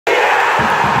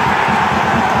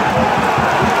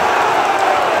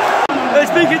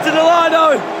speaking to the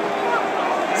lino.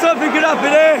 Something could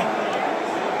happen here.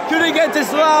 Couldn't get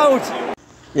this loud.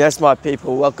 Yes, my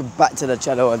people, welcome back to the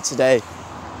channel, and today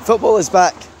football is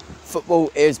back. Football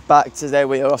is back. Today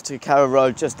we are off to Carrow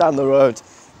Road, just down the road,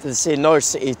 to see Norwich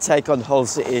City take on Hull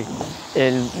City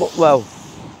in, well,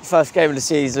 first game of the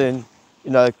season.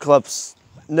 You know, clubs,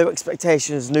 new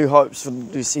expectations, new hopes for the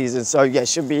new season. So yeah, it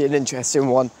should be an interesting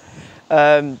one.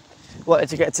 Wanted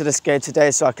to get to this game today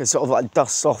so I can sort of like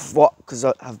dust off what, because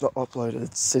I have not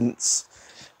uploaded since,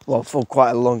 well, for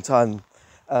quite a long time.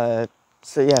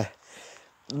 So yeah,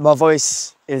 my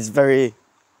voice is very,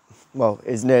 well,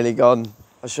 is nearly gone.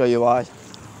 I'll show you why.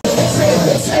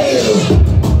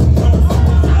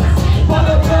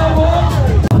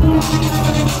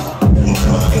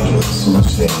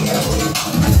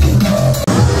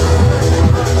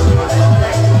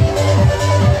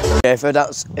 Yeah, if I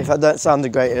don't sound the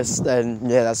greatest, then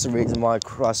yeah, that's the reason why.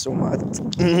 Christ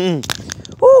almighty.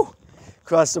 Woo!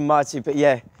 Christ almighty, but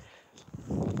yeah.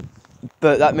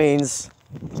 But that means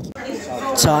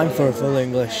time for a full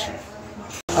English.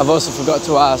 I've also forgot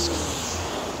to ask,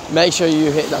 make sure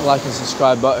you hit that like and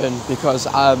subscribe button, because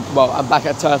I'm back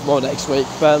at Turf Moor next week.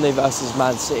 Burnley versus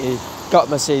Man City. Got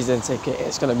my season ticket.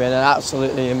 It's going to be an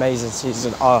absolutely amazing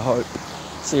season, I hope.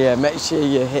 So yeah, make sure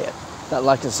you hit that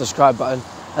like and subscribe button.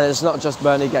 And it's not just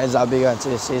Burnley games I'll be going to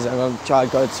this season. I'm going to try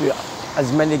and go to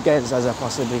as many games as I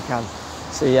possibly can.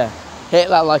 So yeah, hit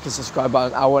that like and subscribe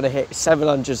button. I want to hit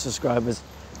 700 subscribers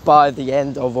by the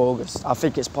end of August. I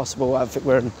think it's possible. I think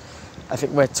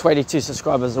we're 22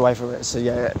 subscribers away from it. So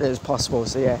yeah, it is possible.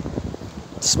 So yeah,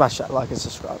 smash that like and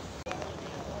subscribe.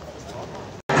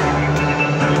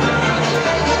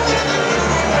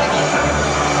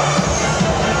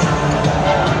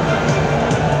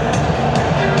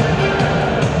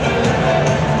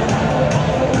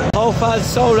 Hull fans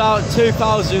sold out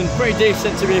 2,000, pretty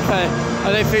decent to be fair.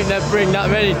 I don't think they'd bring that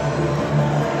many.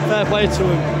 Fair play to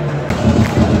them.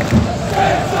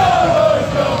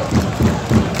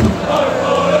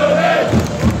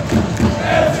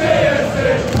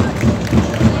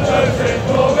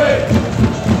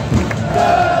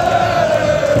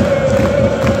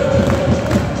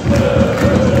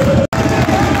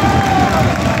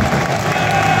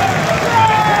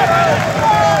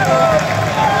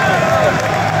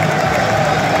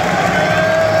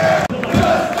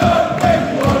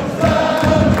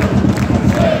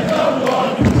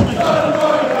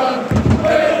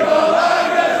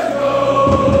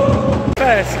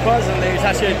 Surprisingly, it's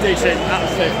actually a decent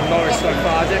atmosphere from Norwich so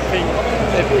far. I didn't think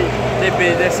they'd be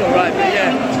this alright, but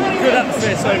yeah, good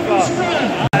atmosphere so far.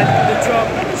 And the drum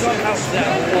helps there a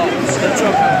lot. The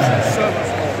drum helps so much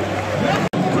more.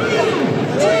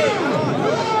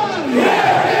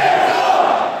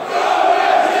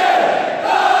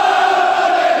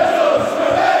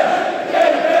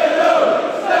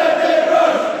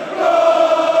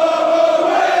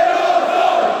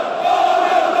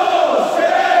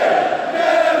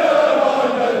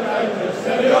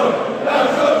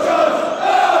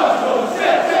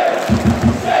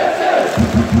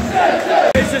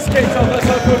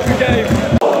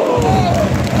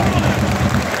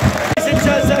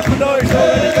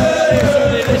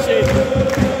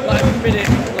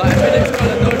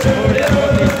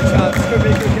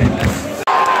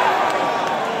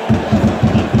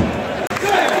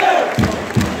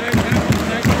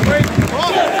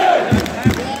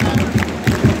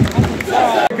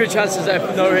 Good chances there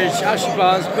for Norwich. Ashley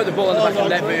Barnes put the ball on the back of the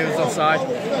net, but he was offside.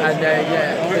 And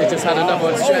yeah, they just had another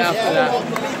one straight after that.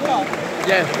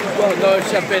 Yeah, well,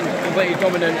 Norwich have been completely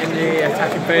dominant in the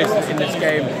attacking phase in this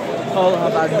game. Hull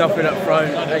have had nothing up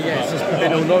front. Yeah, it's just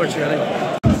been all Norwich really.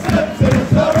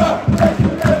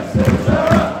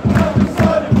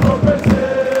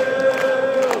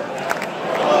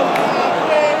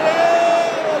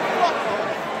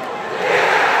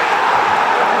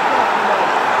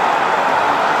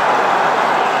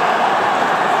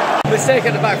 Mistake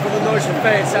at the back from the Norwich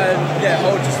defence, and yeah,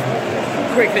 Hull just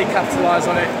quickly capitalise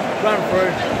on it, ran through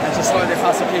and just slowly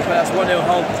past the keeper. That's 1-0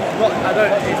 Hull.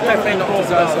 It's definitely not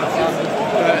deserved so far,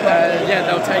 but yeah,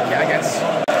 they'll take it, I guess.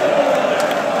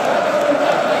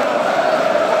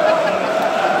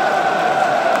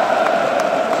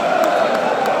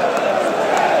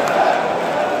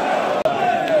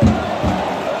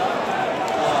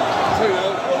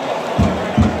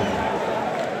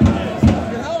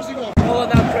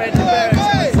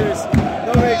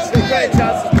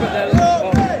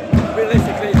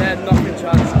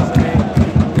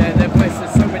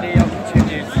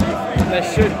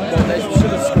 They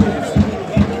should have scored.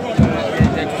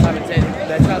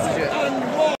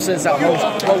 Since that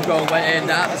whole goal went in,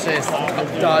 the atmosphere's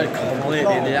died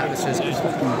completely. The atmosphere's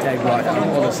fucking dead right now,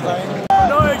 honestly.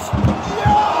 Norwich!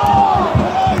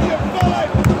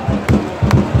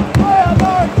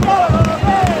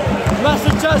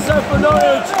 Massive chance there for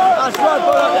Norwich. That's right,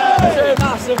 but that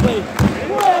massively.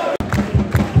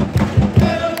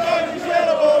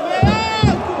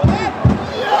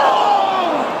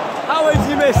 How did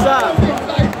you miss that?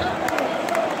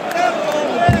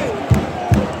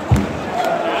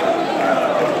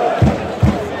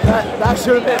 That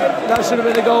should have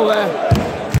been the goal there.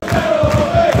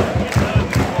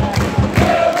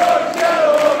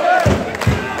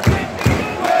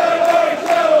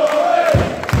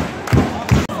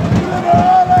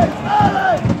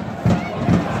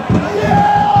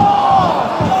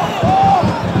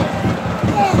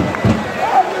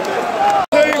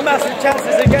 Two massive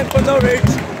chances again for Norwich.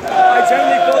 I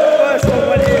generally thought the first one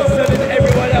when he stood in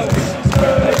everyone else.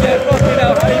 And yeah, fucking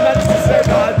hell, he managed to save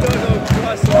that. I don't know.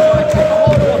 I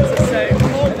what to say. And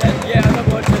then, yeah, I don't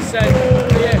know what to say.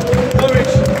 But yeah,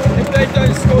 Norwich, if they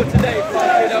don't score today,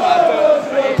 fucking hell, I don't know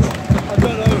what it is. I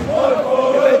don't know.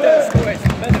 If they don't score, it's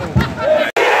mental.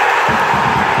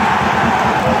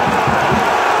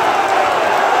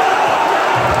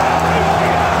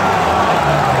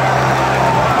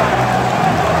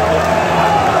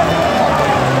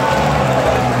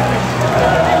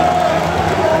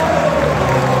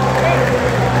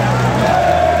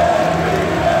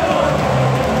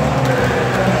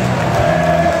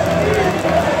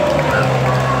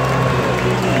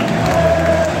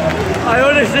 I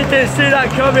honestly didn't see that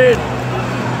coming.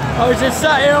 I was just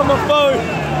sat here on my phone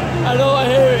and all I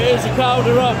hear is a crowd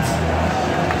erupt.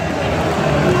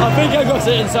 I think I got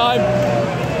it in time.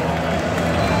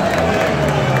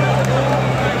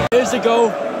 Here's the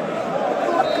goal.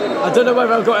 I don't know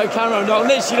whether I've got it on camera or not.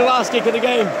 Literally the last kick of the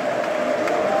game.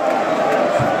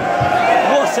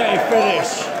 What a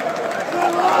finish.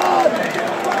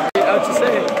 I'll just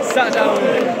say, sat down.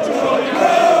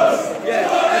 Yeah,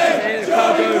 I just hear the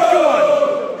crowd go, go on!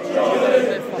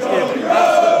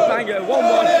 Absolute banger, 1-1.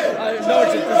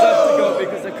 Norwich deserve to go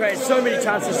because they've created so many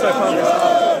chances so far this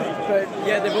half. But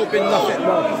yeah, they've all been nothing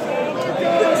wrong.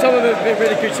 Some of them have been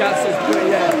really good chances, but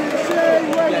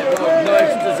well,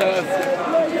 Norwich deserve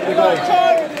the goal.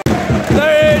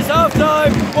 There it is, half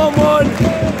time, 1-1.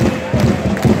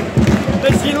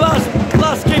 This is the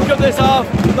last kick of this half.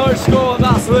 Norwich score an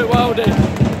absolute welding.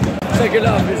 Second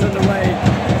half is underway.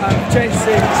 Change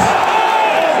seats.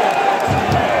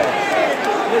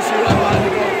 Literally what I had to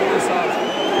go for this half.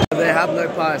 They have no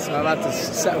players, so I've had to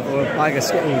settle for a bag of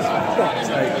Skittles. Fuck's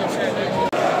sake.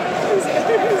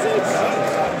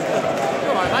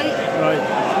 Alright, mate. Right.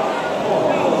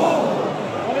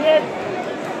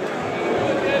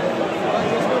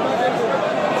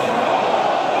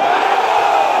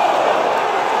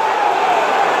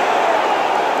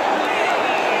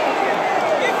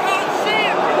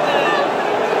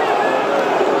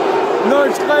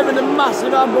 Norwich claiming a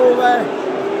massive handball there.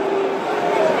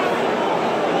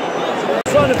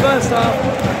 So in the first half,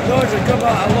 Norwich have come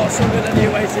out a lot stronger than the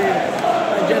away team.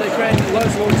 And yeah, they're creating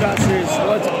loads more chances,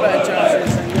 loads of better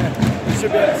chances, and yeah, we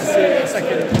should be able to see a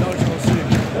second Norwich goal soon.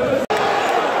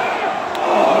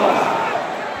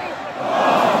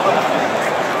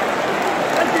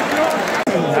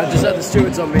 I just had the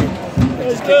stewards on me. They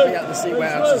just kicked me out the seat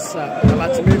where I was just sat. I've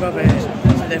had to move over here,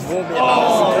 and they've warned me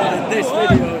about this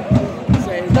video.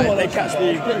 If they catch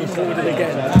me recording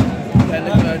again, then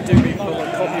they're going to do me for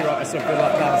like copyright or something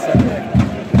like that. So yeah,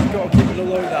 I've got to keep it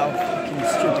alone now. Fucking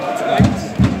stupid twats.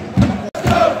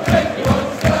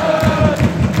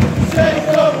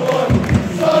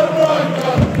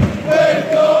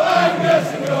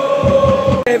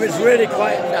 It's really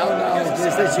quiet down now.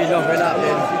 There's literally nothing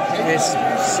happening. It's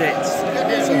shit.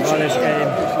 It's a honest game.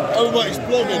 Oh my, he's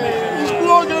vlogging. He's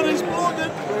vlogging, he's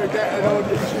vlogging. We're getting on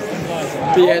this.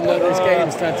 But yeah, no, this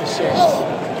game's turned to shit.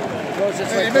 Rose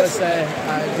just went close there,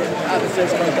 and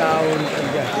atmosphere's gone down,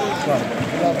 and yeah, well,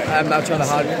 I'm now trying to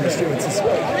hide from the stewards as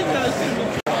well.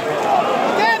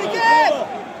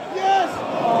 Yes!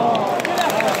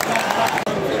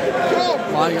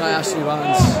 My guy Ashley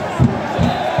Vance.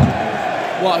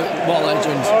 What a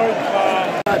legend.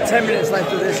 10 minutes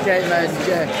left of this game, and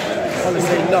yeah,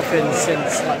 honestly nothing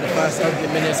since like the first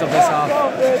 100 minutes of this half.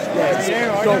 Yeah,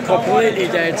 it's gone completely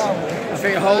dead. I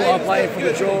think a whole lot of playing for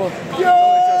the draw. Search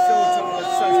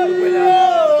for the winner.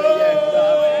 But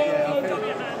yeah,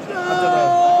 I don't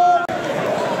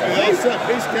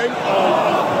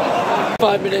know.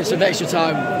 5 minutes of extra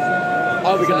time.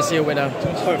 Are we going to see a winner?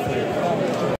 Hopefully.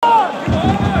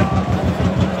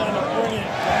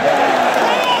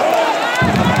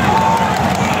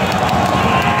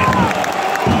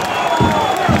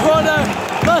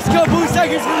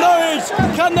 seconds for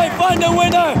Norwich. Can they find a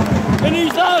winner in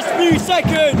these last few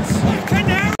seconds?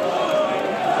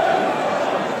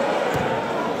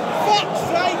 Fuck's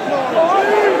sake,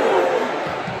 Norwich!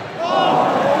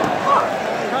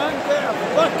 Can't get a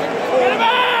fucking call. Get him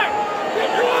back! Get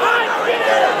your line! Get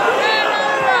him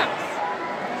back!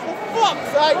 For fuck's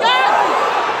sake!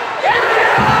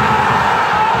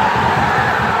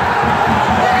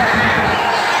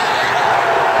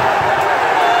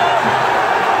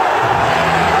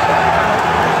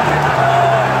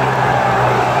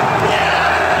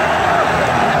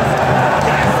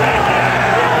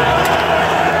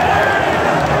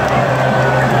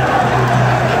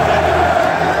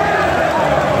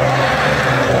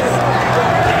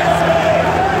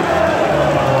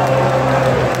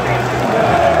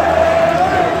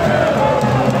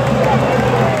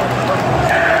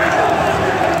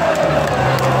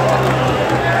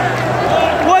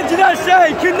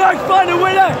 Can Norwich find a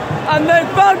winner? And they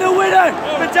found a winner,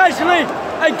 potentially.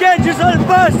 Again, just on the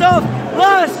first half,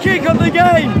 last kick of the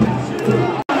game.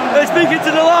 They're speaking to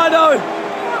the Lino.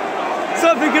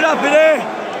 Something could happen here.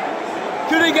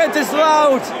 Could it get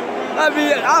disallowed? That'd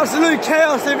be absolute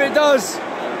chaos if it does.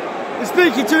 They're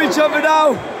speaking to each other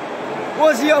now.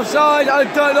 Was he offside? I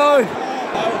don't know.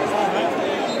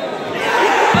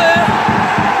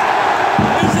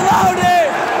 He's allowed it.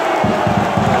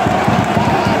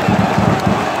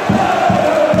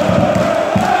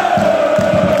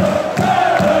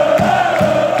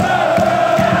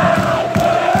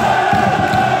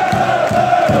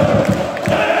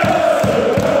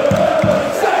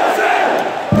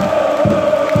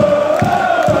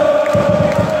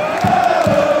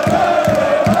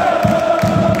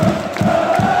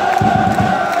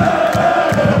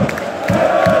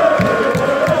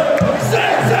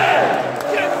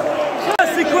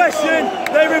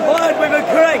 They replied with a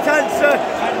correct answer.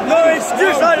 Norwich,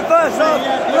 just like the first half,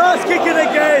 last kick of the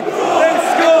game, they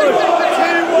scored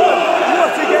 2-1.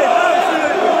 What a game,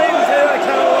 absolute wins here at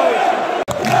Norwich.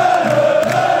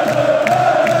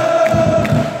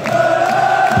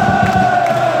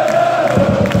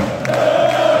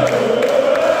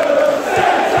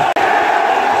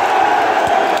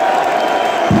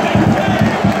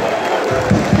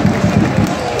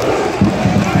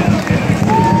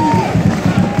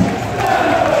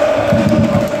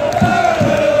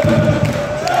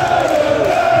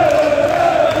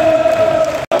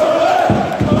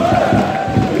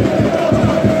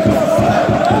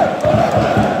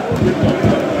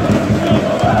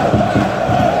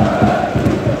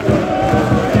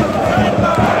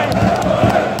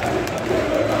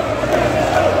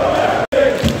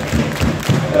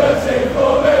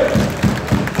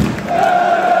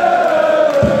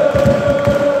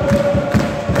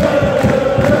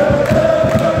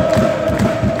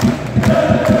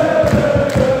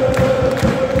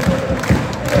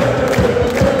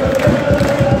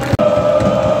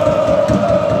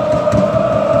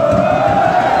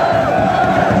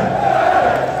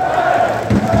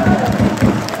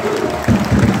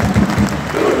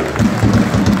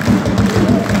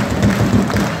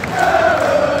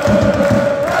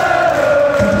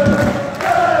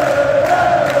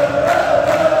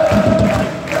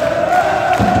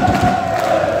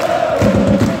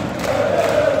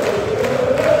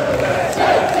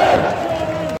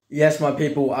 Yes, my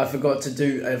people, I forgot to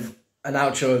do an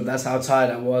outro. That's how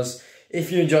tired I was.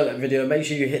 If you enjoyed that video, make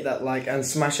sure you hit that like and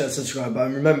smash that subscribe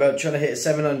button. Remember, trying to hit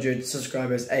 700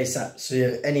 subscribers ASAP. So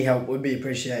yeah, any help would be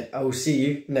appreciated. I will see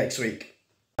you next week.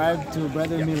 Subscribe to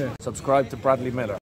Bradley Miller. Subscribe to Bradley Miller.